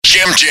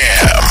Jim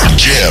Jam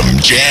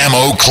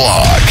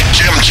O'Clock.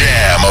 Jim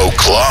Jam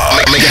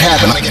O'Clock. Make it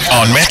happen.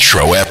 On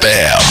Metro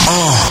FM.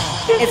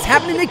 It's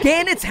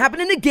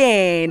happening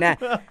again.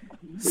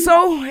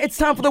 So, it's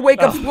time for the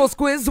Wake Up Sports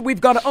Quiz.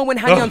 We've got Owen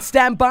Hannie on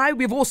standby.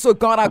 We've also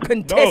got our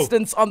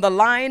contestants on the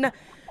line.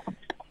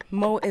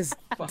 Mo is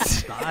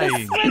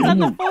dying. Sweat on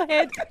the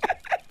forehead.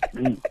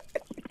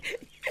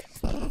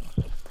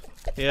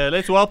 Yeah,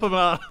 let's welcome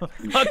our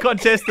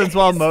contestants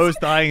while Mo's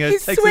dying.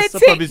 He's Takes a sip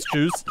sweating. of his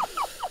juice.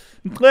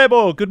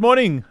 Klebo, good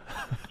morning.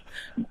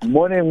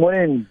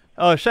 Morning.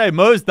 Oh, Shay,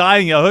 Mo's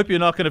dying. I hope you're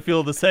not going to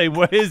feel the same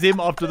way as him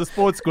after the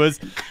sports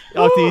quiz,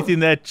 after eating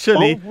that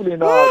chili. Hopefully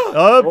not.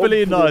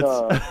 Hopefully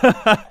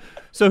not.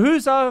 So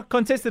who's our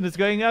contestant that's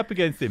going up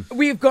against him?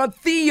 We've got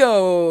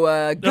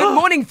Theo. Good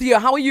morning, Theo.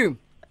 How are you?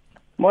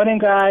 Morning,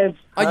 guys.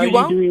 Are you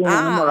well? Doing?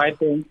 Ah. I'm all right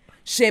thing.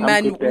 Shay,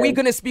 man, good, we're thanks.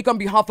 going to speak on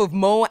behalf of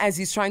Mo as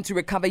he's trying to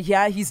recover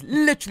here. He's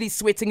literally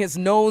sweating his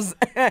nose.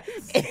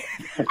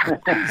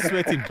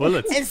 Sweating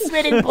bullets. He's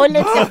sweating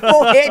bullets and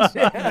forehead.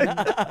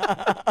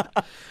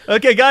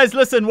 Okay, guys,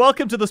 listen,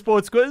 welcome to the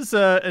sports quiz.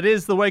 It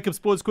is the Wake Up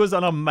Sports Quiz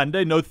on a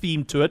Monday. No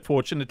theme to it,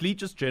 fortunately,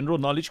 just general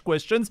knowledge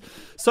questions.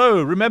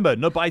 So remember,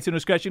 no biting, no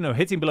scratching, no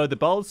hitting below the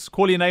belts.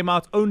 Call your name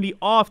out only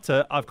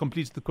after I've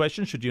completed the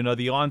question, should you know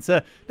the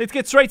answer. Let's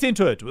get straight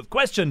into it with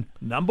question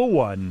number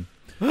 1.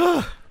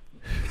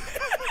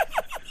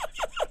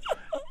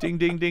 Ding,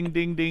 ding, ding,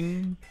 ding,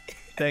 ding.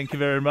 Thank you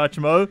very much,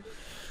 Mo.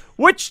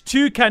 Which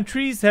two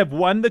countries have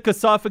won the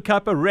COSAFA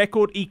Cup a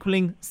record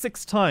equaling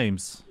 6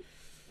 times?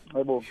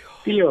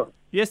 Theo.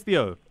 Yes,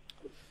 Theo.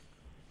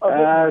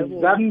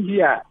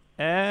 Zambia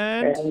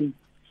And and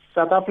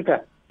South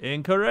Africa.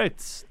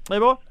 incorrect.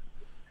 Lebo?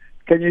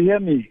 Can you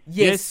hear me?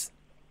 Yes.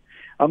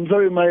 I'm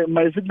sorry,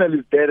 my signal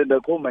is dead and I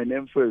call my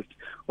name first.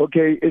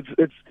 Okay,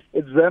 it's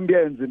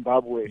Zambia and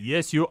Zimbabwe.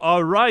 Yes, you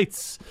are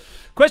right.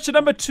 Question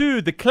number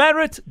 2. The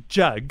Claret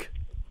Jug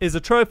is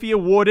a trophy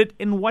awarded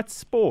in what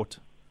sport?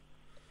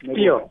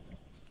 Theo.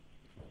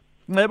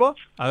 Lebo?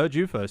 I heard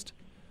you first.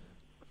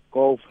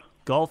 Golf.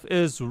 Golf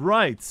is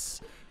right.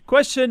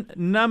 Question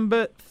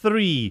number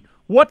 3.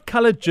 What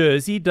color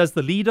jersey does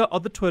the leader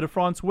of the Tour de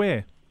France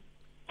wear?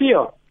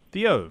 Theo.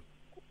 Theo.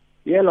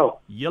 Yellow.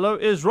 Yellow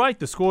is right.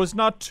 The score is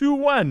now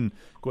 2-1.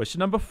 Question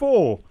number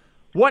 4.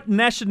 What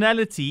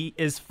nationality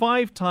is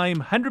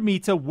 5-time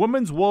 100-meter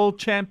women's world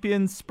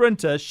champion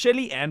sprinter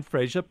Shelley Ann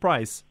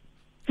Fraser-Price?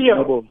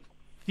 Theo.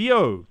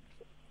 Theo.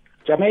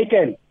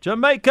 Jamaican.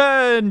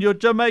 Jamaican. You're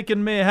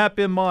Jamaican, me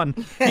happy man.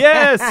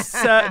 Yes.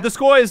 The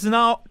score is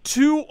now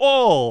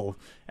 2-all.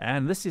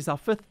 And this is our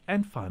 5th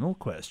and final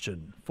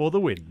question for the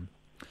win.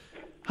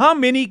 How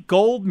many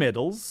gold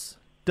medals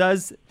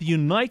does the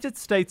United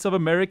States of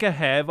America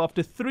have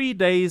after 3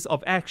 days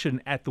of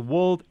action at the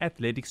World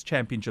Athletics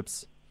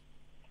Championships?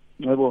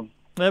 Lebo.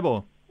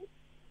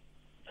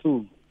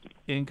 2.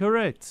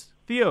 Incorrect.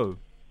 Theo.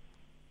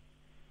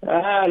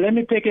 Let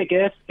me take a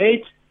guess.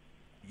 8.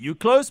 You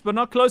close, but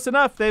not close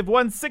enough. They've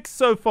won 6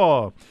 so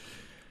far.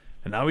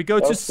 And now we go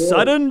to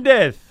sudden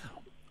death.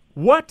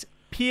 What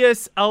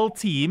PSL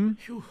team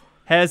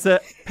has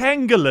a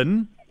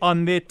pangolin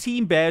on their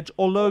team badge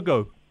or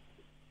logo?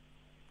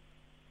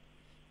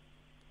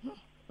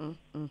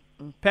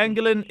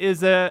 Pangolin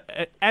is an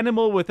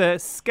animal with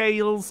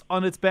scales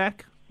on its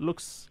back.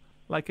 Looks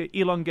like an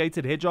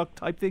elongated hedgehog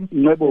type thing.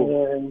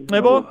 Nebo.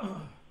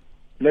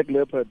 Black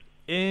leopard.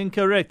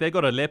 Incorrect. They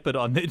got a leopard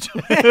on it.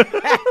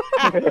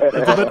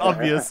 It's a bit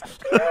obvious.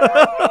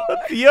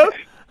 Theo?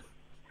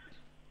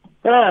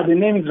 The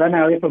name is running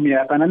away from me.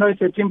 And I know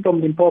it's a team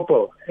from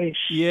Limpopo.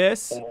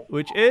 Yes.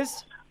 Which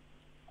is?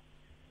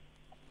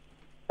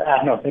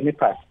 No, let me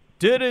pass.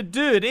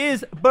 It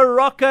is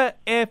Baraka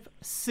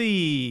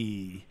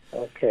FC.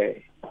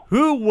 Okay.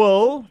 Who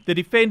will the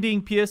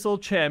defending PSL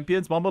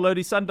champions, Mamelodi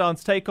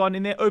Sundowns, take on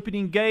in their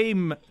opening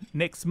game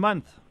next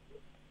month?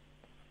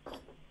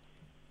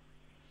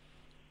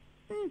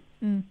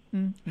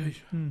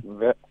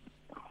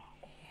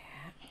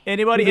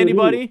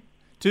 Anybody?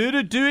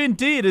 Do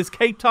indeed is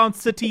Cape Town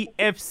City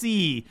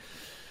FC.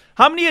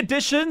 How many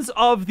editions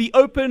of the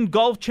Open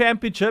Golf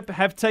Championship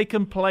have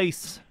taken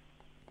place?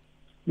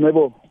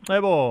 Nebo.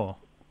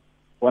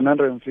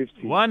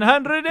 150.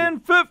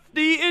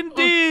 150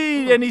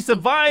 indeed. And he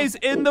survives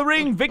in the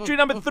ring. Victory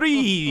number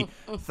 3.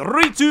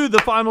 3-2 the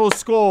final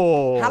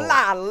score.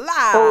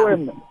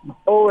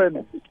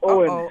 Owen.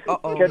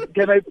 Uh-oh.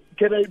 Can I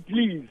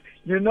please?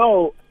 You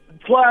know,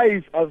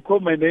 twice I've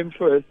called my name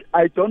first.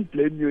 I don't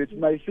blame you. It's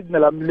my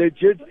signal. I'm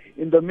legit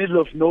in the middle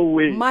of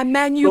nowhere. My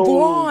man, you've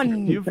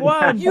won. You've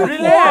won. You've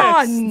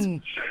Relax.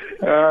 won.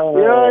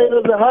 Yeah, it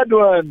was a hard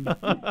one.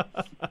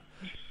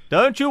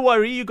 Don't you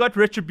worry. You got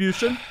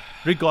retribution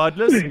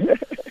regardless.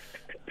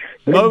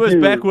 Mo is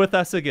back with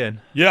us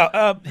again.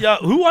 Yeah.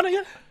 Who won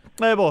again?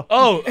 Nebo.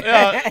 Oh,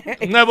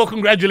 Nebo,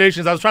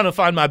 congratulations. I was trying to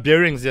find my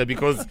bearings here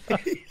because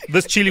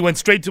this chili went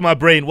straight to my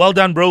brain. Well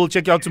done, bro. We'll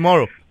check you out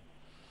tomorrow.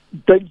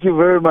 Thank you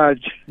very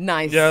much.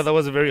 Nice. Yeah, that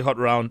was a very hot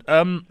round.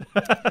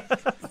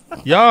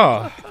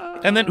 Yeah.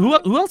 And then who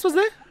else was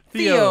there?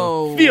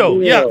 Theo. Theo.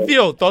 Yeah,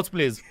 Theo. Thoughts,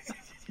 please.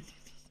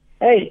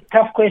 Hey,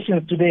 tough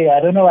questions today.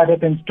 I don't know what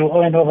happens to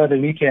Owen over the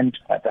weekend,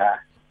 but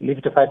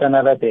live to fight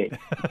another day.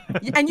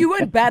 And you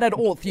weren't bad at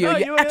all, Theo. No,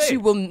 you you were actually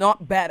there. were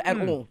not bad at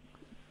all.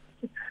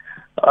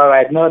 All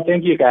right. No,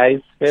 thank you, guys.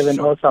 Have an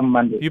awesome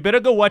Monday. You better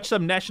go watch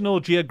some National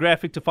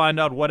Geographic to find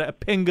out what a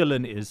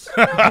pangolin is.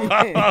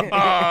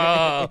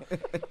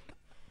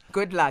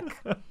 Good luck.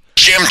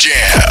 Jim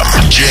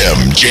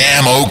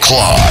Jam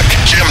O'Clock.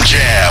 Jim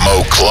Jam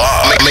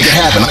O'Clock. Make it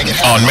happen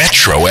on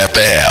Metro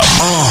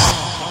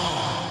FM.